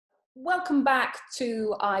Welcome back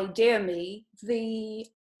to ideaXme, the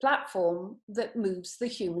platform that moves the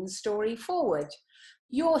human story forward.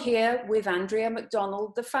 You're here with Andrea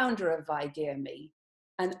Macdonald, the founder of ideaXme,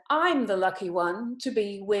 and I'm the lucky one to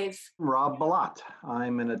be with Rob Bilott.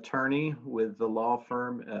 I'm an attorney with the law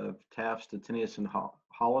firm of Taft Stettinius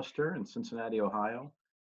Hollister in Cincinnati, Ohio.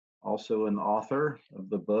 Also an author of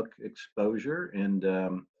the book Exposure,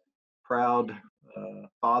 and proud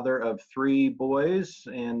father of 3 boys,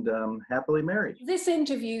 and happily married. This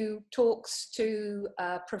interview talks to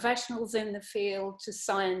professionals in the field, to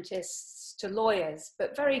scientists, to lawyers,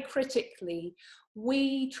 but very critically,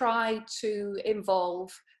 we try to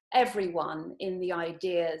involve everyone in the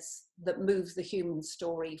ideas that move the human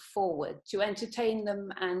story forward, to entertain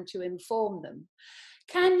them and to inform them.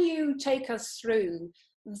 Can you take us through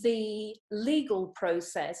the legal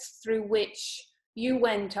process through which you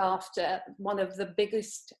went after one of the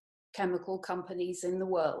biggest chemical companies in the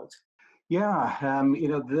world? Yeah,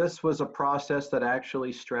 this was a process that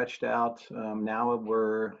actually stretched out. Now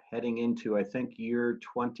we're heading into, I think, year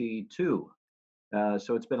 22.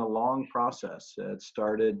 So it's been a long process. It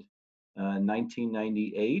started in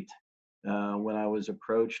 1998 when I was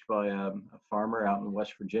approached by a farmer out in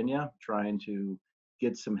West Virginia trying to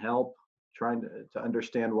get some help, trying to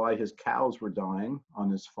understand why his cows were dying on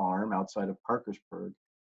his farm outside of Parkersburg.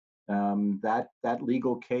 That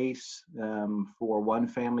legal case for one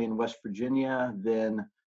family in West Virginia then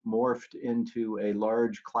morphed into a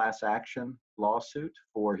large class action lawsuit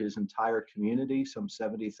for his entire community, some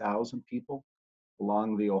 70,000 people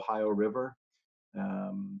along the Ohio River,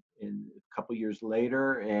 in a couple years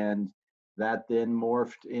later, and that then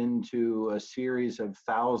morphed into a series of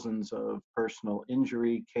thousands of personal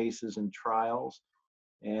injury cases and trials,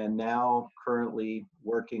 and now currently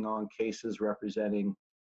working on cases representing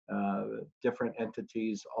different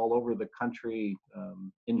entities all over the country,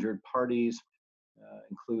 injured parties,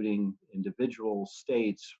 including individuals,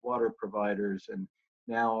 states, water providers, and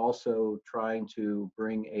now also trying to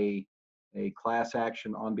bring a class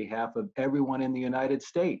action on behalf of everyone in the United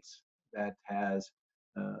States that has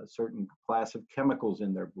a certain class of chemicals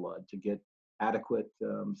in their blood to get adequate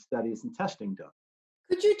studies and testing done.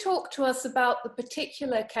 Could you talk to us about the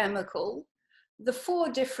particular chemical, the 4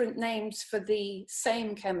 different names for the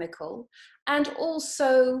same chemical, and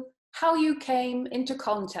also how you came into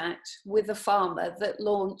contact with the farmer that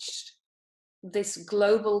launched this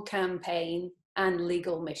global campaign and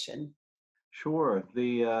legal mission? Sure.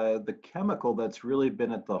 The chemical that's really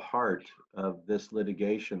been at the heart of this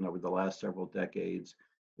litigation over the last several decades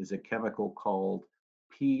is a chemical called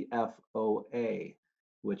PFOA,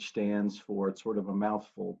 which stands for, it's sort of a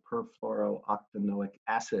mouthful, perfluorooctanoic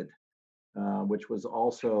acid, which was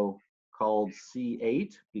also called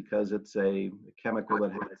C8 because it's a chemical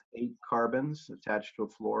that has 8 carbons attached to a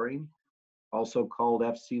fluorine. Also called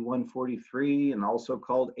FC143 and also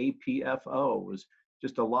called APFO. It was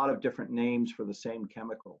just a lot of different names for the same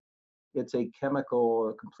chemical. It's a chemical,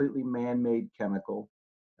 a completely man-made chemical,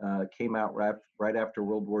 came out right after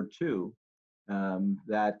World War II,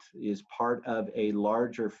 that is part of a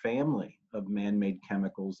larger family of man-made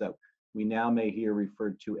chemicals that we now may hear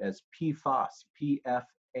referred to as PFAS,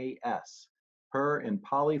 PFAS, per and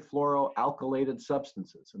polyfluoroalkylated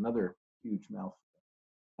substances, another huge mouthful.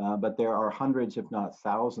 But there are hundreds, if not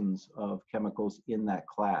thousands, of chemicals in that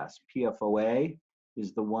class. PFOA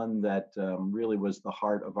is the one that really was the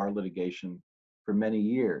heart of our litigation for many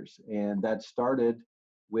years. And that started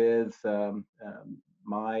with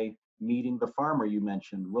my meeting the farmer you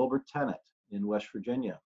mentioned, Wilbur Tennant in West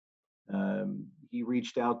Virginia. He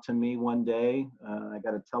reached out to me one day. I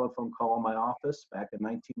got a telephone call in my office back in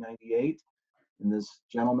 1998. And this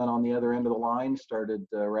gentleman on the other end of the line started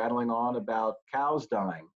rattling on about cows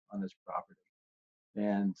dying on his property.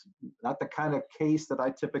 And not the kind of case that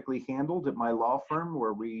I typically handled at my law firm,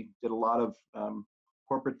 where we did a lot of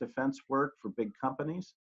corporate defense work for big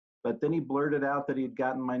companies. But then he blurted out that he had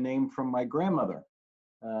gotten my name from my grandmother,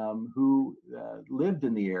 who lived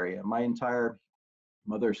in the area. My entire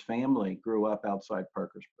mother's family grew up outside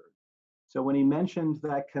Parkersburg. So when he mentioned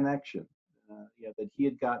that connection, that he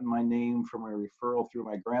had gotten my name from a referral through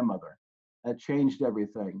my grandmother, that changed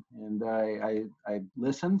everything. And I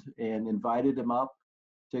listened and invited him up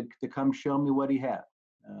to come show me what he had.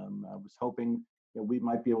 I was hoping that we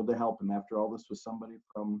might be able to help him. After all, this was somebody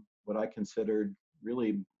from what I considered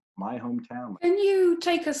really my hometown. Can you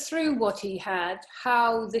take us through what he had,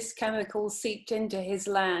 how this chemical seeped into his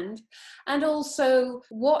land, and also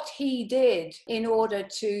what he did in order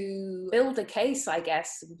to build a case, I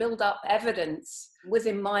guess, build up evidence with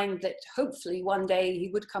in mind that hopefully one day he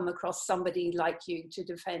would come across somebody like you to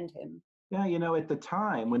defend him? Yeah, you know, at the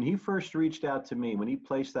time when he first reached out to me, when he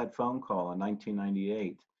placed that phone call in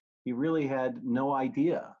 1998, he really had no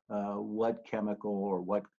idea what chemical or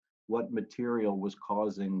what material was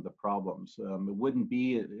causing the problems. It wouldn't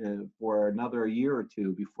be for another year or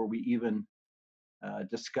two before we even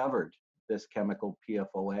discovered this chemical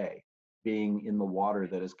PFOA being in the water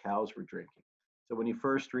that his cows were drinking. So when he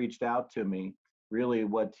first reached out to me, really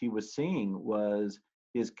what he was seeing was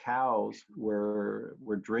his cows were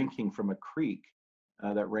drinking from a creek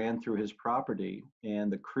that ran through his property,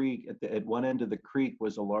 and the creek at one end of the creek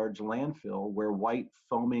was a large landfill where white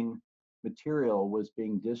foaming material was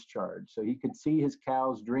being discharged. So he could see his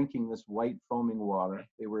cows drinking this white foaming water.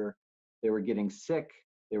 They were getting sick.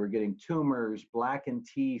 They were getting tumors, blackened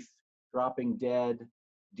teeth, dropping dead.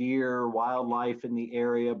 Deer, wildlife in the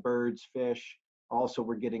area, birds, fish, also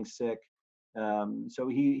were getting sick. So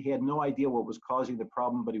he had no idea what was causing the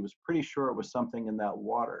problem, but he was pretty sure it was something in that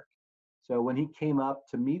water. So when he came up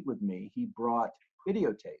to meet with me, he brought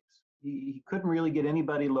videotapes. He couldn't really get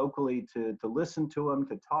anybody locally to listen to him,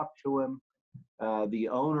 to talk to him. The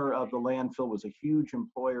owner of the landfill was a huge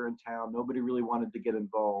employer in town. Nobody really wanted to get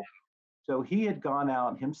involved. So he had gone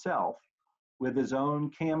out himself with his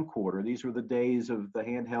own camcorder. These were the days of the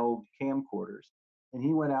handheld camcorders. And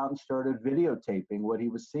he went out and started videotaping what he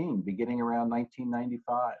was seeing beginning around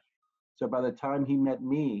 1995. So by the time he met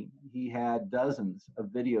me, he had dozens of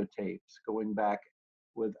videotapes going back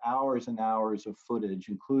with hours and hours of footage,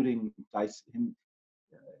 including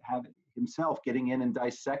himself getting in and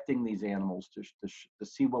dissecting these animals to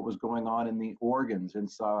see what was going on in the organs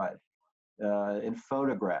inside, in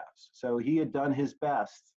photographs. So he had done his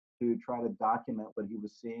best to try to document what he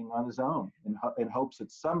was seeing on his own in hopes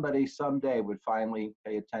that somebody someday would finally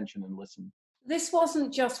pay attention and listen. This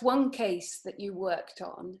wasn't just one case that you worked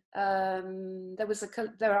on.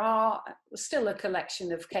 There are still a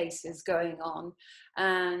collection of cases going on,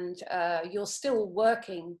 and you're still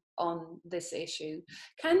working on this issue.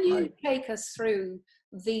 Can you take us through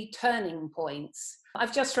the turning points?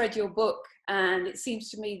 I've just read your book, and it seems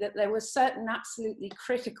to me that there were certain absolutely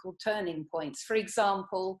critical turning points. For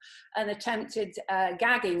example, an attempted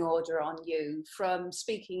gagging order on you from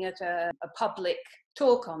speaking at a public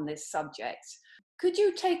talk on this subject. Could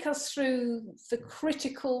you take us through the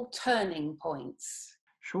critical turning points?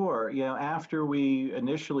 Sure. You know, after we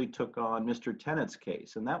initially took on Mr. Tennett's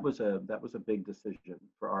case, and that was a big decision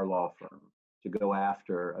for our law firm to go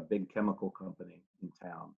after a big chemical company in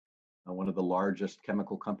town, one of the largest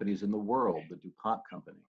chemical companies in the world, the DuPont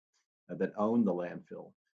company, that owned the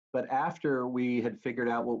landfill. But after we had figured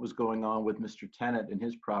out what was going on with Mr. Tennett and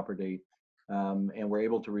his property, and were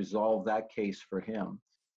able to resolve that case for him,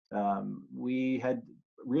 we had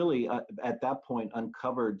really at that point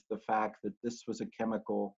uncovered the fact that this was a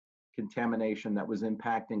chemical contamination that was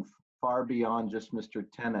impacting far beyond just Mr.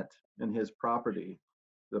 Tennett and his property,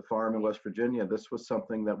 the farm in West Virginia. This was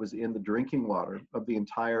something that was in the drinking water of the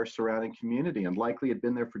entire surrounding community and likely had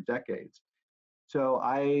been there for decades. So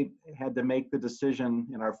I had to make the decision,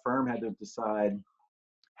 and our firm had to decide,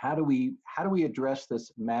 how do we address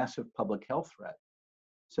this massive public health threat?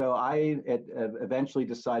 So I eventually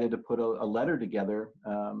decided to put a letter together.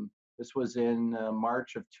 This was in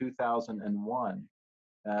March of 2001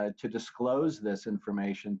 to disclose this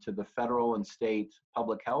information to the federal and state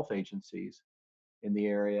public health agencies in the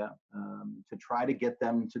area, to try to get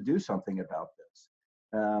them to do something about this.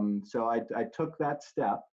 So I took that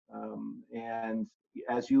step, and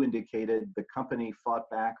as you indicated, the company fought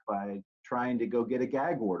back by trying to go get a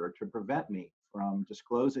gag order to prevent me from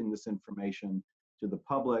disclosing this information to the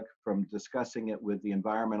public, from discussing it with the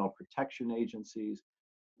environmental protection agencies.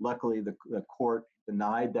 Luckily, the court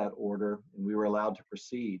denied that order and we were allowed to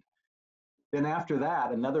proceed. Then after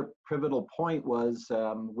that, another pivotal point was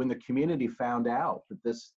when the community found out that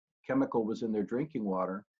this chemical was in their drinking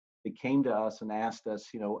water, they came to us and asked us,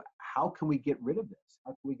 you know, how can we get rid of this?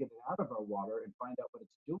 How can we get it out of our water and find out what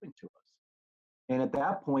it's doing to us? And at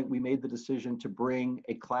that point, we made the decision to bring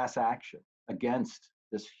a class action against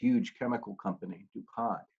this huge chemical company,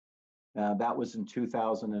 DuPont. That was in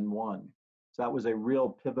 2001. So that was a real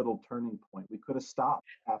pivotal turning point. We could have stopped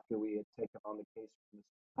after we had taken on the case from Mr.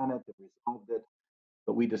 Tennett and resolved it,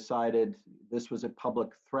 but we decided this was a public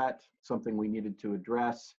threat, something we needed to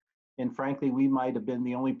address. And frankly, we might have been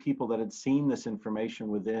the only people that had seen this information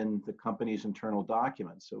within the company's internal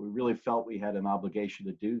documents. So we really felt we had an obligation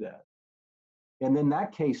to do that. And then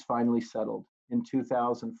that case finally settled in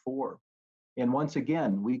 2004. And once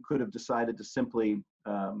again, we could have decided to simply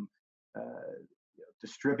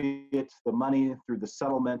distribute the money through the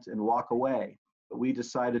settlement and walk away. But we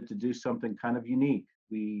decided to do something kind of unique.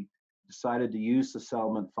 We decided to use the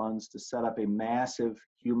settlement funds to set up a massive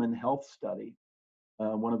human health study,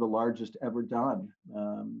 one of the largest ever done,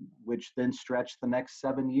 which then stretched the next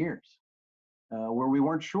 7 years, where we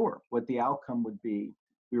weren't sure what the outcome would be.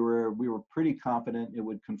 We were pretty confident it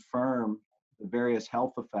would confirm the various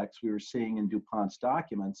health effects we were seeing in DuPont's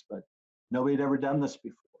documents, but nobody had ever done this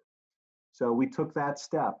before. So we took that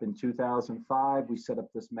step. In 2005, we set up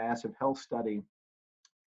this massive health study.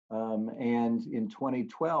 And in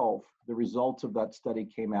 2012, the results of that study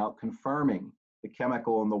came out confirming the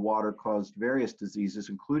chemical in the water caused various diseases,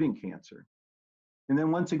 including cancer. And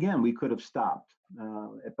then once again, we could have stopped.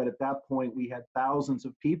 But at that point, we had thousands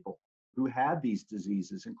of people who had these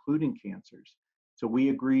diseases, including cancers. So we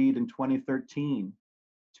agreed in 2013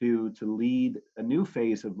 to lead a new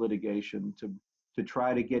phase of litigation to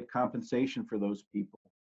try to get compensation for those people.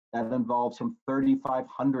 That involved some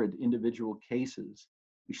 3,500 individual cases.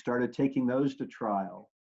 We started taking those to trial.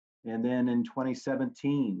 And then in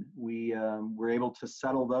 2017, we were able to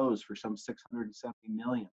settle those for some $670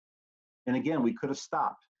 million. And again, we could have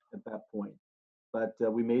stopped at that point, but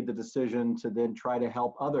we made the decision to then try to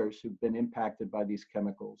help others who've been impacted by these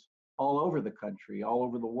chemicals all over the country, all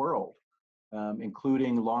over the world,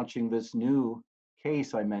 including launching this new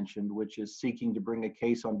case I mentioned, which is seeking to bring a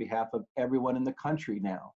case on behalf of everyone in the country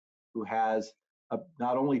now who has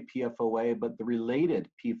not only PFOA, but the related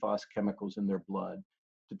PFAS chemicals in their blood,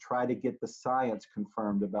 to try to get the science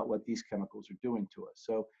confirmed about what these chemicals are doing to us.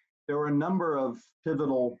 So there were a number of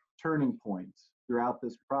pivotal turning points throughout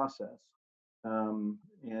this process.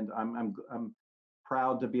 And I'm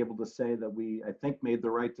proud to be able to say that we, I think, made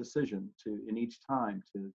the right decision in each time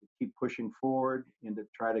to keep pushing forward and to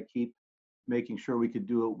try to keep making sure we could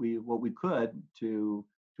do what we could to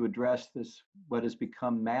address this, what has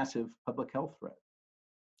become massive public health threat.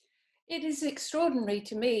 It is extraordinary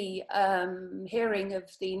to me hearing of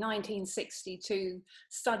the 1962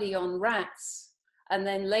 study on rats, and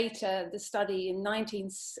then later the study in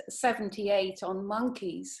 1978 on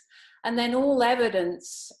monkeys, and then all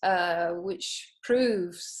evidence which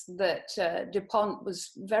proves that DuPont was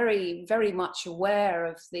very, very much aware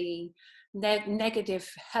of the negative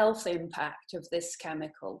health impact of this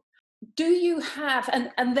chemical. Do you have,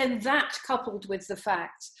 and then that coupled with the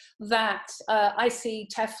fact that I see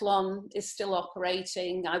Teflon is still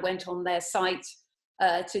operating. I went on their site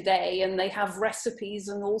today and they have recipes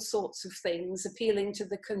and all sorts of things appealing to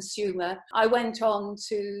the consumer. I went on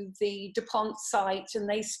to the DuPont site and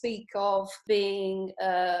they speak of being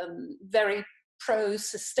very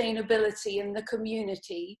pro-sustainability in the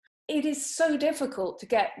community. It is so difficult to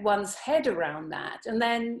get one's head around that. And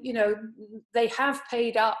then, you know, they have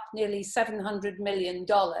paid up nearly $700 million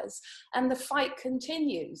and the fight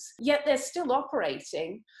continues, yet they're still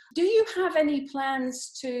operating. Do you have any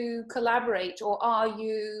plans to collaborate, or are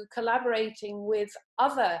you collaborating with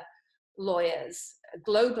other lawyers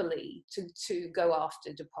globally to go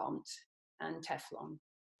after DuPont and Teflon?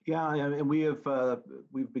 Yeah, and we've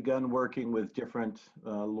begun working with different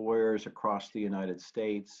lawyers across the United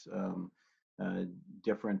States,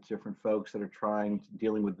 different folks that are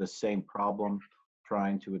dealing with the same problem,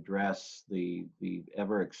 trying to address the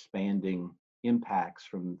ever expanding impacts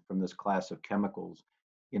from this class of chemicals.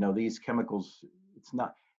 You know, these chemicals, it's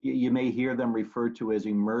not, you may hear them referred to as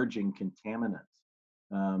emerging contaminants.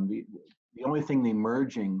 The only thing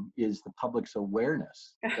emerging is the public's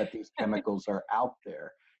awareness that these chemicals are out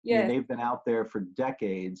there. Yeah. And they've been out there for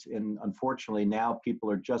decades, and unfortunately now people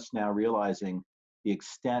are just now realizing the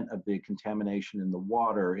extent of the contamination in the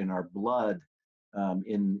water, in our blood,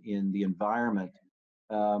 in the environment.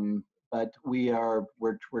 But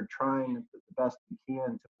we're trying the best we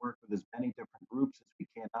can to work with as many different groups as we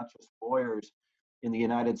can, not just lawyers in the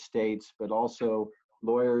United States, but also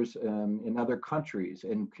lawyers in other countries,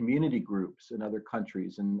 and community groups in other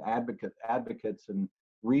countries, and advocates and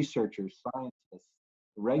researchers, scientists,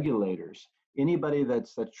 regulators, anybody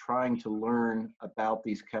that's trying to learn about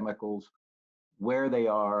these chemicals, where they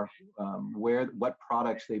are, what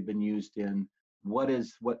products they've been used in, what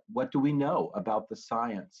do we know about the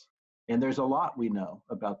science? And there's a lot we know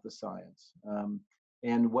about the science,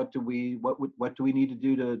 and what do we need to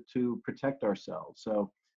do to protect ourselves?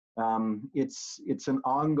 So it's an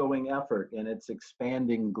ongoing effort, and it's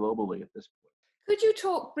expanding globally at this point. Could you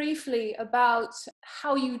talk briefly about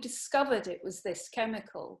how you discovered it was this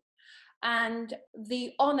chemical and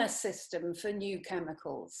the honor system for new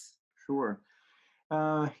chemicals? Sure.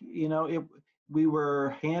 You know, we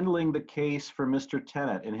were handling the case for Mr.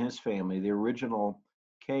 Tennant and his family, the original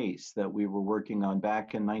case that we were working on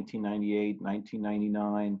back in 1998,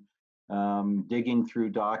 1999, digging through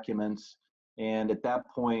documents. And at that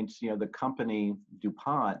point, you know, the company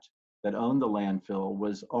DuPont that owned the landfill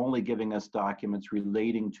was only giving us documents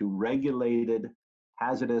relating to regulated,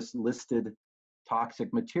 hazardous, listed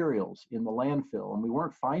toxic materials in the landfill, and we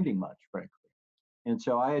weren't finding much, frankly. And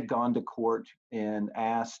so I had gone to court and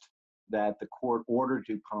asked that the court order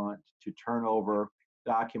DuPont to turn over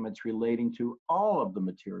documents relating to all of the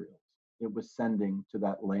materials it was sending to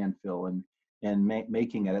that landfill and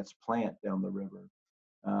making at its plant down the river,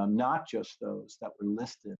 not just those that were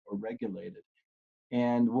listed or regulated.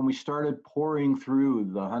 And when we started pouring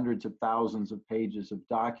through the hundreds of thousands of pages of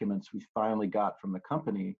documents we finally got from the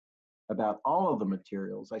company about all of the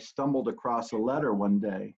materials, I stumbled across a letter one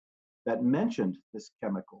day that mentioned this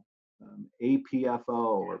chemical, APFO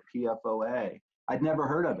or PFOA. I'd never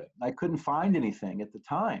heard of it. I couldn't find anything at the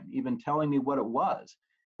time, even telling me what it was.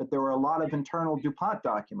 But there were a lot of internal DuPont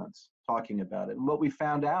documents talking about it. And what we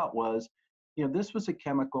found out was, this was a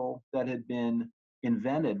chemical that had been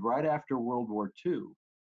invented right after World War II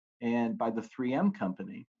and by the 3M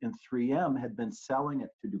company. And 3M had been selling it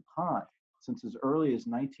to DuPont since as early as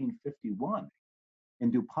 1951.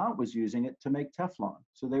 And DuPont was using it to make Teflon.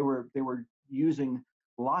 So they were using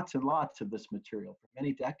lots and lots of this material for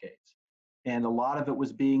many decades. And a lot of it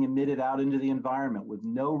was being emitted out into the environment with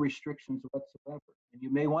no restrictions whatsoever. And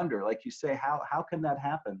you may wonder, like you say, how can that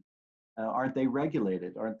happen? Aren't they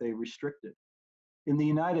regulated? Aren't they restricted? In the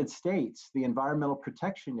United States, the Environmental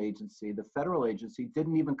Protection Agency, the federal agency,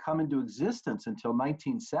 didn't even come into existence until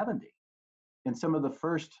 1970. And some of the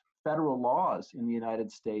first federal laws in the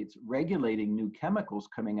United States regulating new chemicals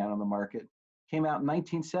coming out on the market came out in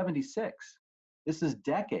 1976. This is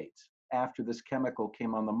decades after this chemical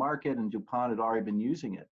came on the market and DuPont had already been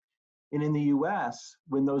using it. And in the US,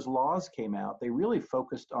 when those laws came out, they really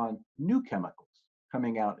focused on new chemicals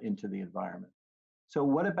coming out into the environment. So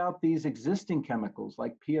what about these existing chemicals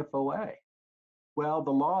like PFOA? Well,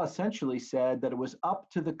 the law essentially said that it was up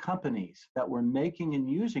to the companies that were making and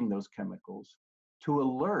using those chemicals to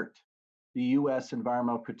alert the US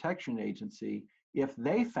Environmental Protection Agency if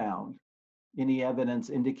they found any evidence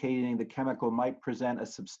indicating the chemical might present a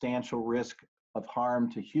substantial risk of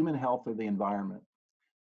harm to human health or the environment.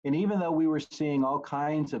 And even though we were seeing all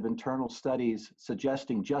kinds of internal studies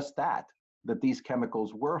suggesting just that these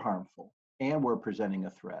chemicals were harmful and were presenting a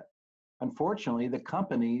threat, unfortunately, the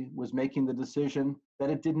company was making the decision that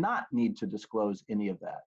it did not need to disclose any of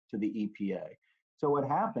that to the EPA. So what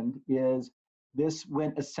happened is this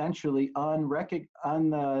went essentially unnoticed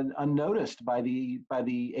by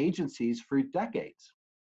the agencies for decades.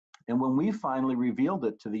 And when we finally revealed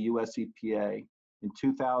it to the US EPA in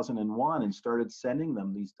 2001 and started sending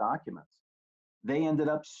them these documents, they ended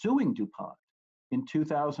up suing DuPont in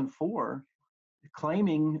 2004,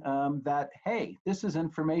 claiming that, hey, this is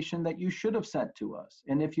information that you should have sent to us.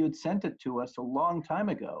 And if you had sent it to us a long time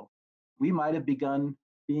ago, we might have begun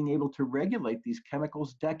being able to regulate these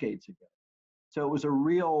chemicals decades ago. So it was a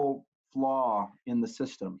real flaw in the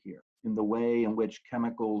system here, in the way in which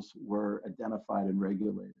chemicals were identified and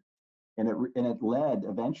regulated. And it led,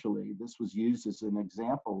 eventually, this was used as an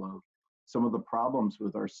example of some of the problems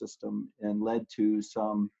with our system and led to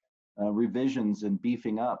some revisions and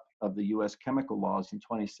beefing up of the US chemical laws in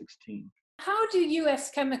 2016. How do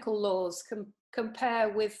US chemical laws compare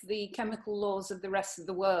with the chemical laws of the rest of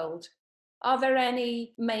the world? Are there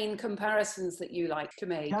any main comparisons that you like to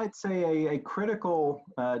make? I'd say a critical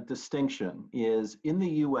distinction is in the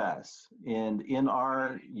US and in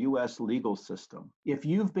our US legal system, if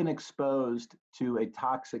you've been exposed to a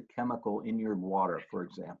toxic chemical in your water, for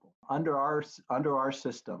example, under our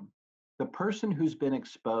system, the person who's been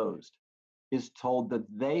exposed is told that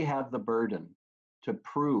they have the burden to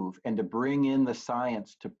prove and to bring in the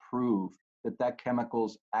science to prove that that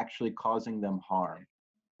chemical's actually causing them harm.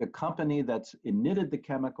 The company that's emitted the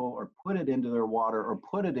chemical or put it into their water or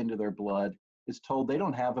put it into their blood is told they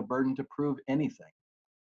don't have a burden to prove anything.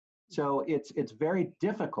 So it's very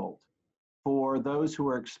difficult for those who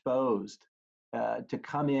are exposed to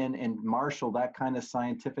come in and marshal that kind of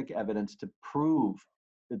scientific evidence to prove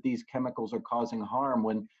that these chemicals are causing harm,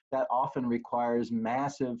 when that often requires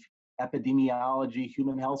massive epidemiology,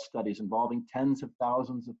 human health studies involving tens of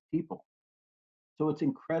thousands of people. So it's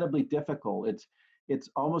incredibly difficult. It's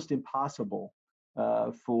almost impossible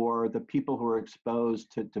for the people who are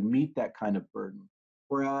exposed to meet that kind of burden.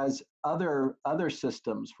 Whereas other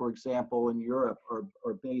systems, for example, in Europe,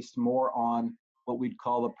 are based more on what we'd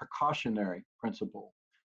call a precautionary principle,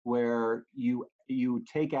 where you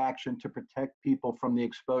take action to protect people from the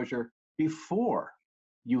exposure before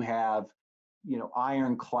you have,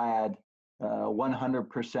 ironclad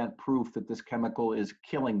 100% proof that this chemical is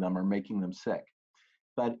killing them or making them sick.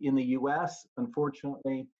 But in the US,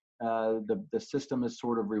 unfortunately, the system is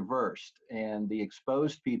sort of reversed, and the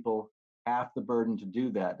exposed people have the burden to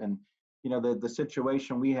do that. And the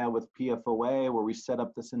situation we have with PFOA, where we set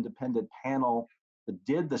up this independent panel that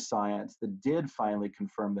did the science, that did finally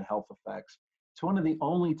confirm the health effects, it's one of the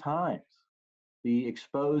only times the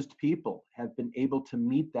exposed people have been able to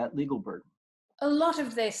meet that legal burden. A lot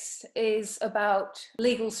of this is about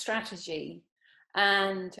legal strategy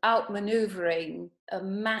and outmaneuvering a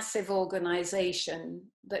massive organization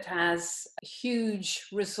that has huge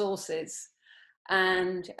resources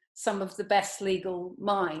and some of the best legal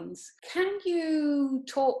minds. Can you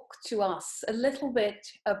talk to us a little bit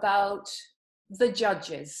about the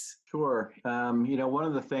judges? Sure. One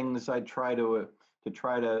of the things I try to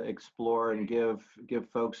explore and give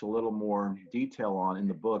folks a little more detail on in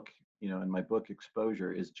the book, in my book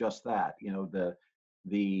Exposure, is just that.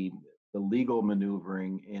 The legal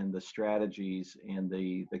maneuvering and the strategies and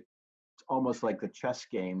the it's almost like the chess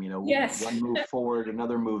game. Yes. One move forward,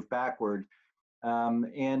 another move backward.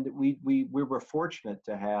 And we were fortunate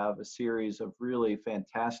to have a series of really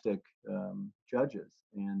fantastic judges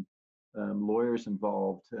and lawyers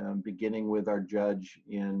involved, beginning with our judge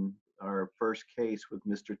in our first case with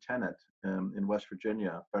Mr. Tennant in West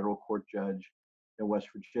Virginia, a federal court judge in West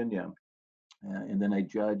Virginia, and then a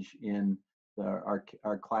judge in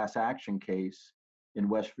our class action case in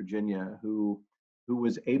West Virginia, who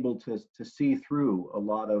was able to see through a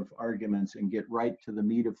lot of arguments and get right to the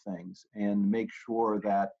meat of things and make sure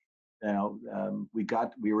that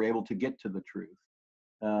we were able to get to the truth,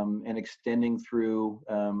 and extending through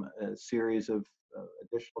a series of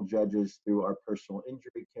additional judges through our personal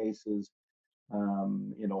injury cases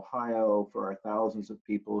in Ohio for our thousands of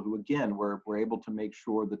people who, again, were able to make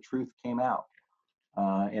sure the truth came out,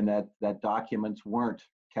 and that documents weren't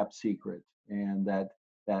kept secret, and that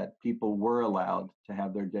people were allowed to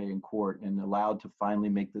have their day in court and allowed to finally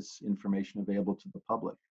make this information available to the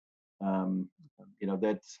public.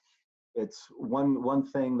 It's one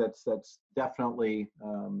thing that's definitely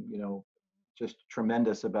just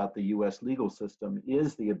tremendous about the U.S. legal system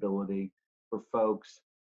is the ability for folks,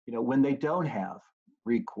 when they don't have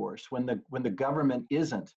recourse, when the government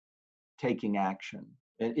isn't taking action,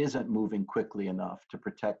 it isn't moving quickly enough to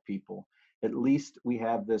protect people. At least we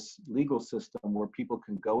have this legal system where people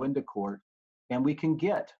can go into court and we can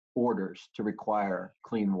get orders to require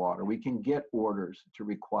clean water. We can get orders to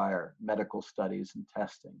require medical studies and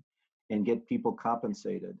testing and get people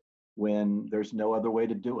compensated when there's no other way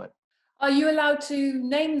to do it. Are you allowed to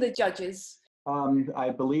name the judges? I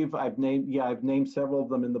believe I've named several of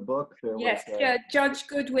them in the book. Judge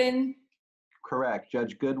Goodwin. Correct.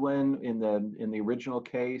 Judge Goodwin in the original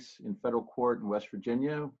case in federal court in West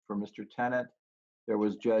Virginia for Mr. Tennant. There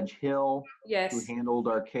was Judge Hill, yes, who handled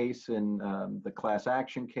our case in the class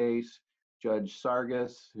action case. Judge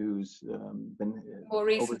Sargas, who's been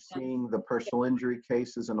overseeing the personal injury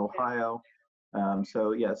cases in Ohio.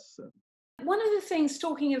 So yes. One of the things,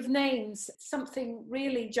 talking of names, something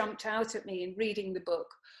really jumped out at me in reading the book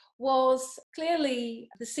was clearly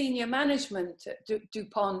the senior management at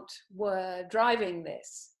DuPont were driving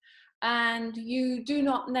this. And you do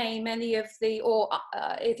not name any of the, or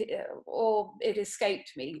it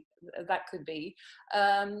escaped me, that could be.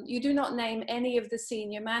 You do not name any of the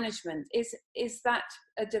senior management. Is that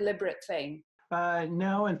a deliberate thing?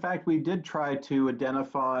 No, in fact, we did try to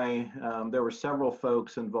identify, there were several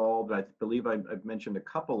folks involved. I believe I've mentioned a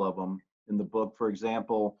couple of them in the book. For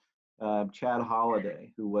example, Chad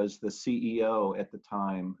Holliday, who was the CEO at the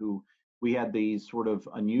time, who we had the sort of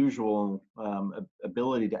unusual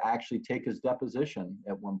ability to actually take his deposition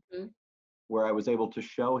at one point, where I was able to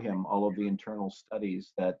show him all of the internal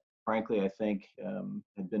studies that, frankly, I think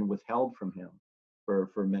had been withheld from him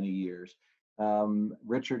for many years.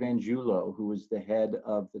 Richard Angiulo, who was the head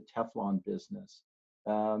of the Teflon business.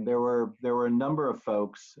 There were a number of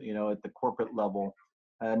folks, at the corporate level,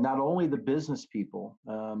 not only the business people,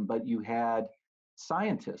 but you had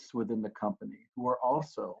scientists within the company who were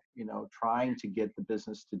also, trying to get the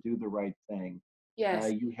business to do the right thing.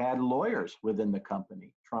 Yes. You had lawyers within the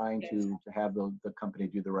company trying to have the company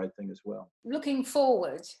do the right thing as well. Looking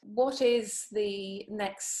forward, what is the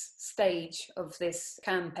next stage of this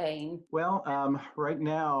campaign? Well, right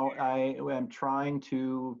now I am trying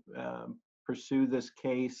to pursue this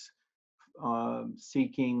case,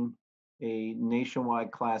 seeking a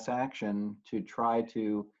nationwide class action to try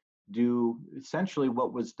to do essentially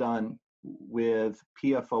what was done with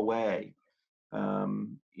PFOA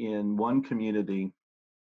in one community,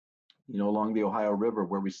 along the Ohio River,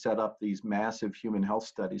 where we set up these massive human health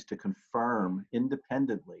studies to confirm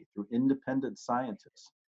independently through independent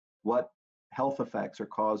scientists what health effects are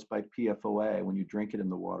caused by PFOA when you drink it in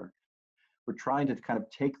the water. We're trying to kind of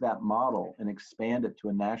take that model and expand it to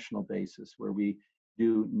a national basis where we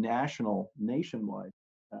do nationwide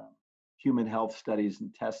human health studies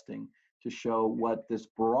and testing to show what this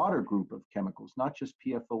broader group of chemicals, not just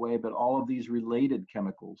PFOA, but all of these related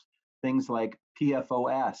chemicals, things like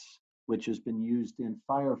PFOS, which has been used in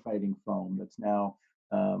firefighting foam that's now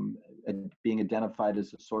being identified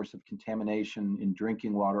as a source of contamination in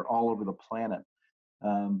drinking water all over the planet.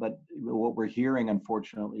 But what we're hearing,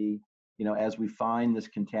 unfortunately, as we find this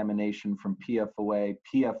contamination from PFOA,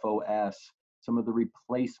 PFOS, some of the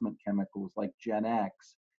replacement chemicals like Gen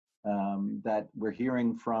X, that we're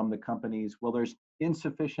hearing from the companies, well, there's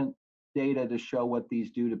insufficient data to show what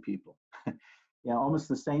these do to people. Almost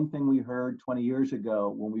the same thing we heard 20 years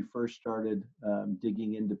ago when we first started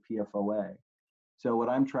digging into PFOA. So what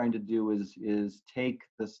I'm trying to do is take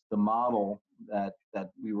the model that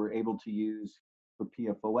we were able to use for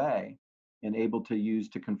PFOA and able to use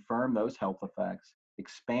to confirm those health effects,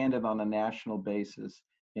 expand it on a national basis,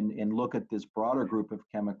 and look at this broader group of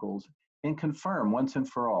chemicals and confirm once and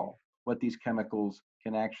for all what these chemicals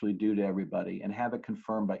can actually do to everybody, and have it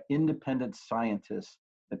confirmed by independent scientists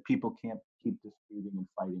that people can't keep disputing and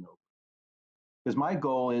fighting over. Because my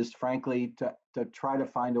goal is, frankly, to try to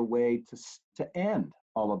find a way to end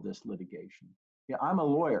all of this litigation. I'm a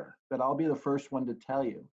lawyer, but I'll be the first one to tell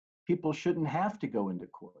you, people shouldn't have to go into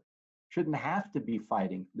court, shouldn't have to be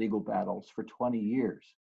fighting legal battles for 20 years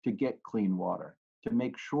to get clean water, to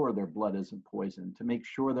make sure their blood isn't poisoned, to make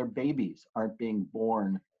sure their babies aren't being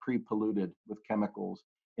born pre-polluted with chemicals,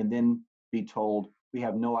 and then be told, we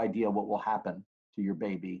have no idea what will happen to your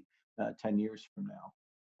baby 10 years from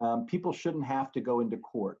now. People shouldn't have to go into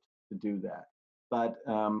court to do that. But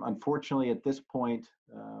unfortunately, at this point,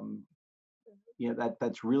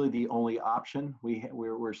 that's really the only option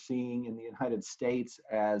we're seeing in the United States,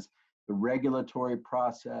 as the regulatory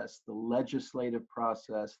process, the legislative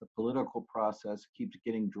process, the political process keeps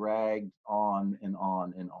getting dragged on and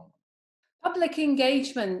on and on. Public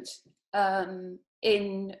engagement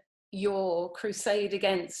in your crusade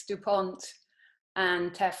against DuPont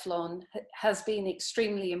and Teflon has been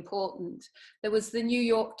extremely important. There was the New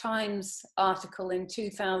York Times article in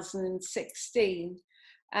 2016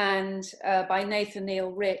 and by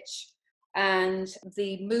Nathaniel Rich, and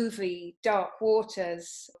the movie Dark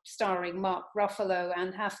Waters, starring Mark Ruffalo,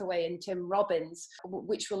 Anne Hathaway and Tim Robbins,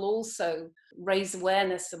 which will also raise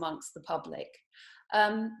awareness amongst the public.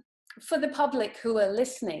 For the public who are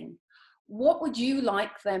listening, what would you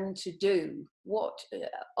like them to do?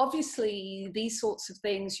 Obviously, these sorts of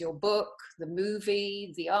things, your book, the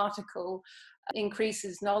movie, the article,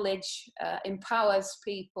 increases knowledge, empowers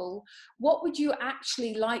people. What would you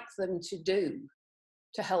actually like them to do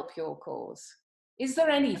to help your cause? Is there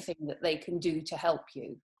anything that they can do to help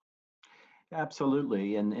you?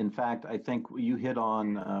 Absolutely. And in fact, I think you hit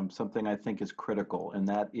on something I think is critical, and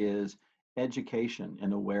that is education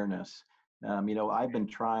and awareness. I've been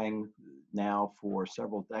trying now for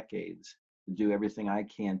several decades to do everything I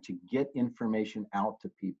can to get information out to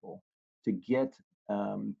people, to get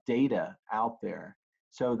data out there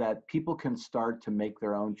so that people can start to make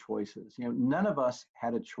their own choices. None of us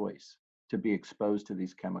had a choice to be exposed to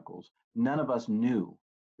these chemicals. None of us knew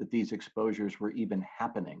that these exposures were even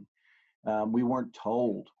happening. We weren't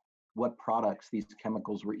told what products these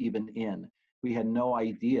chemicals were even in. We had no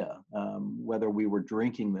idea whether we were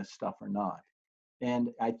drinking this stuff or not.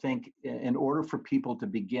 And I think in order for people to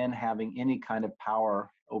begin having any kind of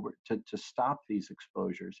power over to stop these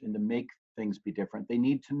exposures and to make things be different, they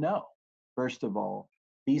need to know, first of all,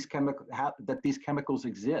 that these chemicals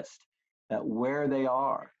exist, that where they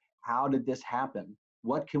are, how did this happen,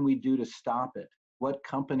 what can we do to stop it, what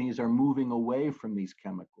companies are moving away from these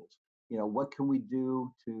chemicals, what can we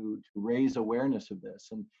do to raise awareness of this.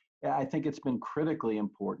 And I think it's been critically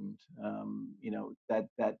important,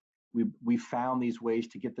 that we found these ways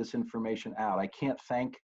to get this information out. I can't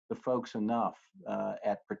thank the folks enough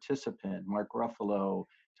at Participant, Mark Ruffalo,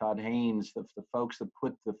 Todd Haynes, the folks that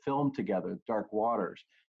put the film together, Dark Waters,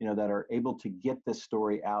 that are able to get this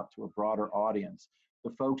story out to a broader audience.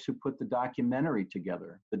 The folks who put the documentary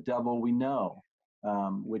together, The Devil We Know,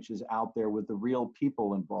 which is out there with the real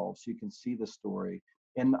people involved, so you can see the story.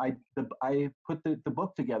 And I put the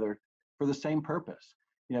book together for the same purpose,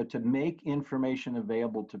 to make information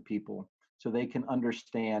available to people so they can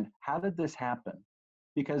understand, how did this happen?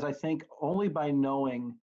 Because I think only by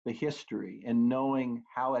knowing the history and knowing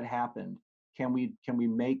how it happened can we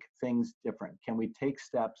make things different. Can we take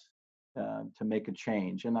steps to make a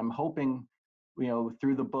change? And I'm hoping,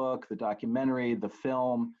 through the book, the documentary, the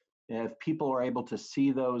film, if people are able to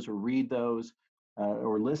see those or read those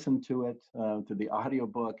or listen to it through the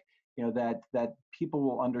audiobook, that people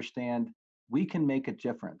will understand we can make a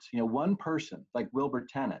difference. One person like Wilbur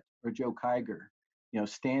Tennant or Joe Kiger,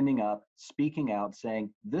 standing up, speaking out,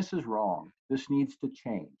 saying, this is wrong, this needs to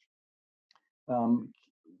change.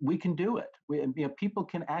 We can do it. People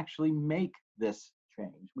can actually make this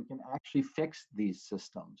change. We can actually fix these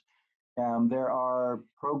systems. There are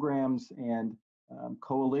programs and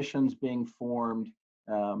coalitions being formed,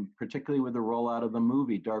 particularly with the rollout of the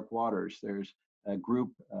movie Dark Waters. There's a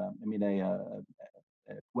group, a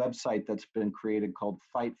website that's been created called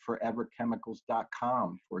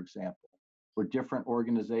fightforeverchemicals.com, for example, where different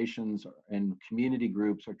organizations and community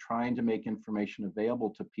groups are trying to make information available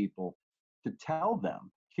to people to tell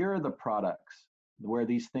them, here are the products where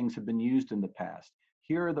these things have been used in the past.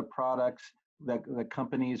 Here are the products that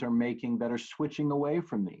companies are making that are switching away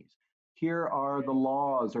from these. Here are the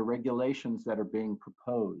laws or regulations that are being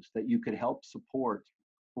proposed that you could help support,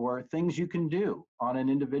 or things you can do on an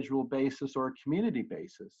individual basis or a community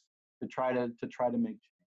basis to try to make change.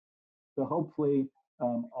 So hopefully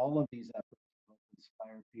all of these efforts will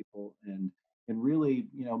inspire people and really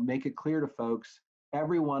make it clear to folks,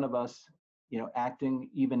 every one of us acting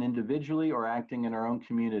even individually or acting in our own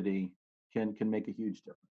community can make a huge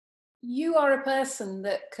difference. You are a person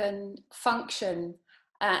that can function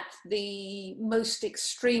at the most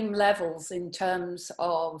extreme levels in terms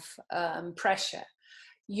of pressure.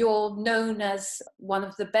 You're known as one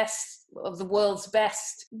of the best, of the world's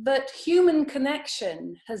best, but human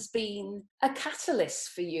connection has been a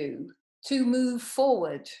catalyst for you to move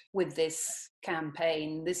forward with this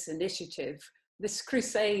campaign, this initiative, this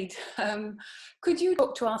crusade. Could you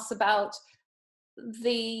talk to us about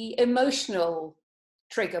the emotional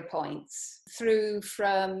trigger points through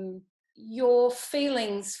from your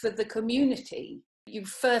feelings for the community you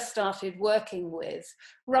first started working with,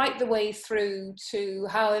 right the way through to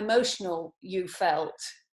how emotional you felt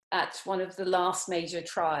at one of the last major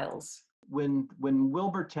trials? When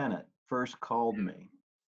Wilbur Tennant first called me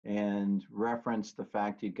and referenced the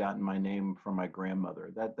fact he'd gotten my name from my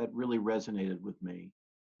grandmother, that really resonated with me.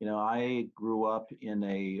 I grew up in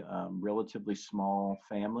a relatively small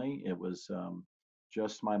family. It was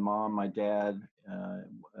just my mom, my dad,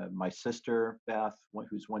 my sister, Beth,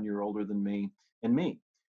 who's 1 year older than me, and me.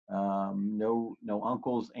 No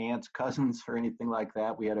uncles, aunts, cousins, or anything like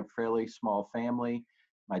that. We had a fairly small family.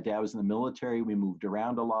 My dad was in the military. We moved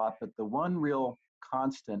around a lot. But the one real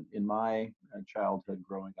constant in my childhood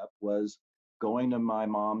growing up was going to my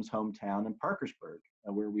mom's hometown in Parkersburg,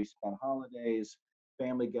 where we spent holidays,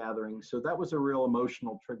 family gatherings. So that was a real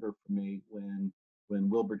emotional trigger for me when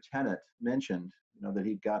Wilbur Tennant mentioned, that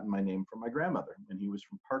he'd gotten my name from my grandmother, and he was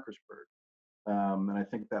from Parkersburg. And I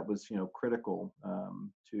think that was, critical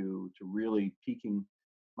to really piquing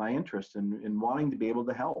my interest in wanting to be able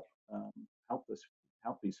to help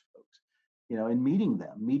these folks, and meeting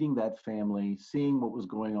that family, seeing what was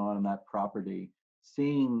going on in that property,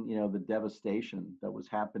 seeing, the devastation that was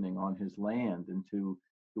happening on his land and to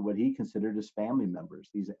what he considered his family members,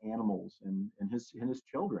 these animals and his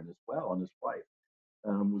children as well, and his wife,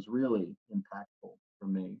 was really impactful for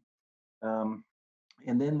me.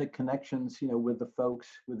 And then the connections, with the folks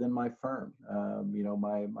within my firm,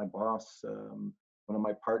 my boss, one of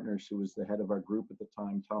my partners who was the head of our group at the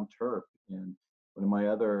time, Tom Terp, and one of my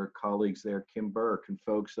other colleagues there, Kim Burke, and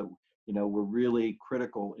folks that, were really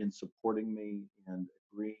critical in supporting me and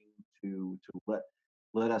agreeing to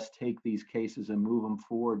let us take these cases and move them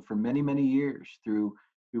forward for many, many years through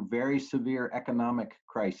very severe economic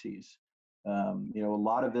crises. A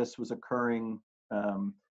lot of this was occurring,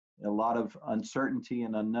 a lot of uncertainty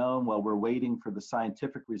and unknown while we're waiting for the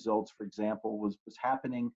scientific results, for example, was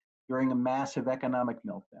happening during a massive economic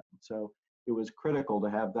meltdown. So it was critical to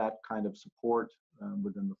have that kind of support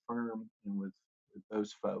within the firm and with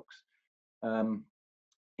those folks. And,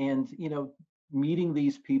 meeting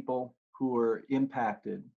these people who were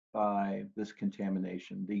impacted by this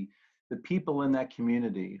contamination, the people in that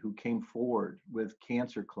community who came forward with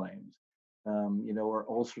cancer claims, or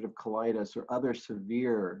ulcerative colitis or other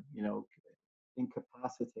severe,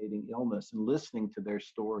 incapacitating illness, and listening to their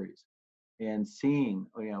stories and seeing,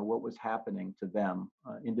 what was happening to them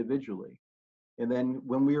individually. And then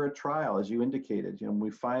when we were at trial, as you indicated, we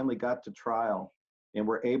finally got to trial and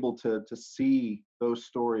were able to see those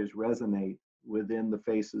stories resonate within the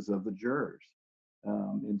faces of the jurors,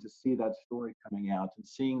 and to see that story coming out and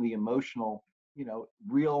seeing the emotional,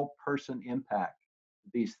 real person impact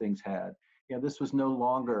these things had. This was no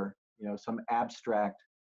longer, some abstract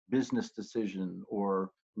business decision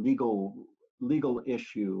or legal legal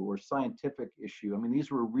issue or scientific issue. I mean,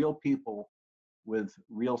 these were real people with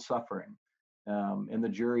real suffering, and the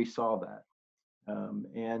jury saw that.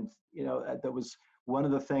 And that was one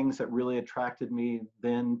of the things that really attracted me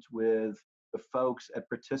then with the folks at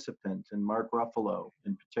Participant and Mark Ruffalo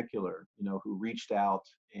in particular, who reached out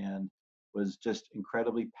and was just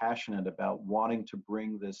incredibly passionate about wanting to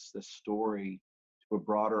bring this story to a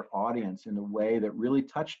broader audience in a way that really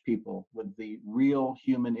touched people with the real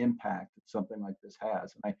human impact that something like this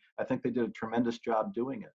has. And I think they did a tremendous job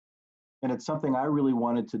doing it. And it's something I really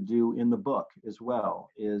wanted to do in the book as well,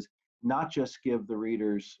 is not just give the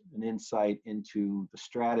readers an insight into the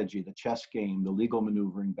strategy, the chess game, the legal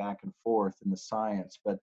maneuvering back and forth, and the science,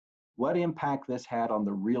 but what impact this had on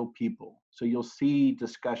the real people. So you'll see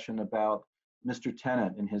discussion about Mr.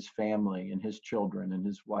 Tennant and his family and his children and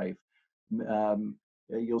his wife.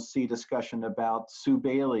 You'll see discussion about Sue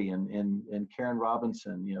Bailey and Karen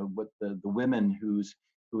Robinson, what the women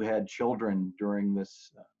who had children during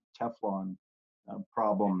this Teflon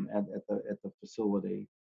problem at the facility.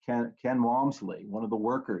 Ken Walmsley, one of the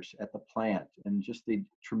workers at the plant, and just the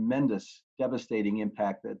tremendous, devastating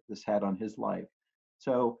impact that this had on his life.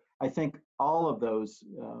 So I think all of those,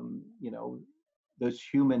 those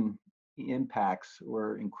human impacts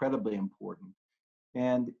were incredibly important.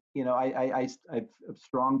 And, I'm a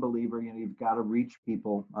strong believer, you've got to reach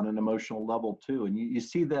people on an emotional level too. And you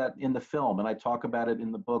see that in the film, and I talk about it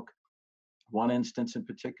in the book. One instance in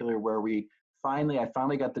particular where I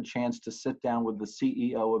finally got the chance to sit down with the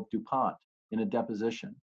CEO of DuPont in a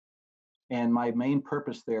deposition. And my main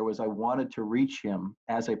purpose there was I wanted to reach him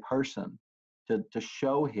as a person, to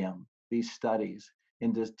show him these studies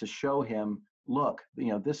and to show him, look,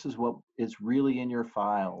 this is what is really in your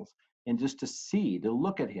files. And just to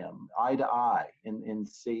look at him eye to eye and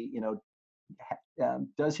see,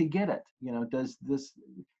 does he get it? Does this,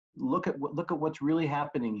 look at what's really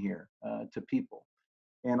happening here to people.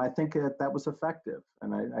 And I think that was effective.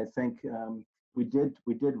 And I think we did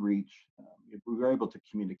reach, we were able to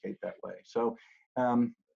communicate that way. So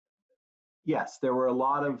yes, there were a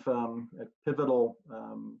lot of pivotal,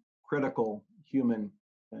 critical human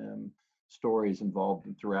stories involved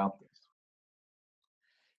throughout this.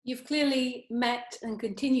 You've clearly met and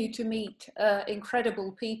continue to meet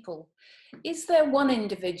incredible people. Is there one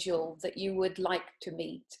individual that you would like to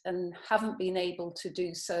meet and haven't been able to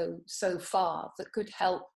do so far that could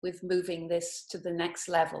help with moving this to the next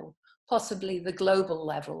level, possibly the global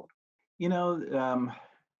level? It's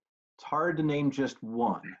hard to name just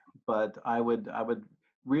one, but I would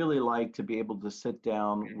really like to be able to sit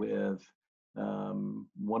down with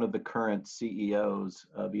one of the current CEOs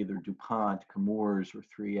of either DuPont, Chemours, or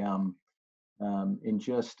 3M, and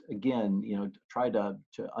just, again, try to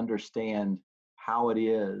understand how it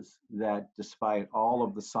is that despite all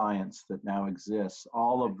of the science that now exists,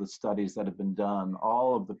 all of the studies that have been done,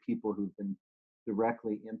 all of the people who've been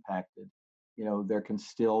directly impacted, there can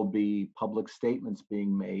still be public statements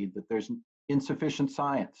being made that there's insufficient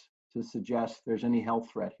science to suggest there's any health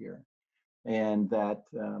threat here, and that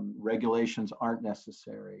regulations aren't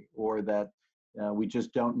necessary, or that we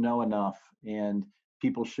just don't know enough and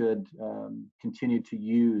people should continue to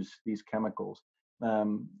use these chemicals.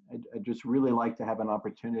 I'd just really like to have an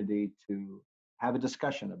opportunity to have a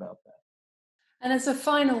discussion about that. And as a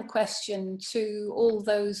final question to all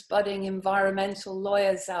those budding environmental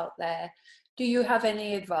lawyers out there, do you have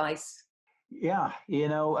any advice? Yeah,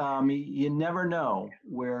 you never know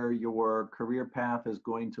where your career path is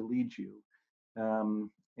going to lead you.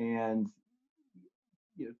 And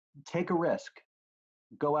take a risk,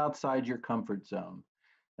 go outside your comfort zone.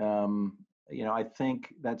 I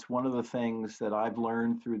think that's one of the things that I've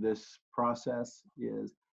learned through this process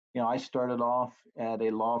is, I started off at a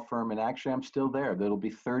law firm, and actually I'm still there. That'll be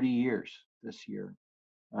 30 years this year.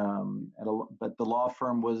 But the law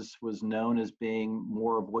firm was known as being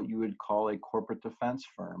more of what you would call a corporate defense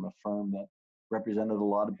firm, a firm that represented a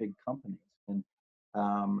lot of big companies. And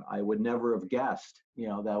I would never have guessed,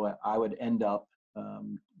 that I would end up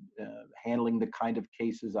handling the kind of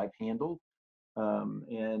cases I've handled,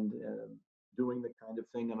 and doing the kind of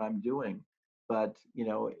thing that I'm doing. But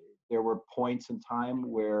there were points in time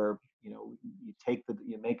where you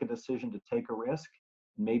make a decision to take a risk,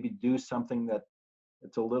 maybe do something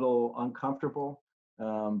it's a little uncomfortable,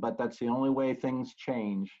 but that's the only way things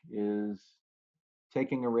change, is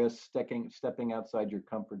taking a risk, stepping outside your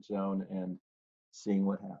comfort zone and seeing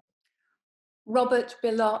what happens. Robert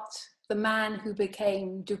Bilott, the man who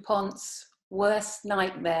became DuPont's worst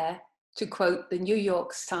nightmare, to quote the New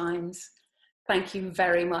York Times, thank you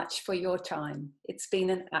very much for your time. It's been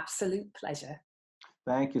an absolute pleasure.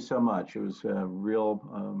 Thank you so much. It was a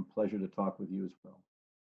real pleasure to talk with you as well.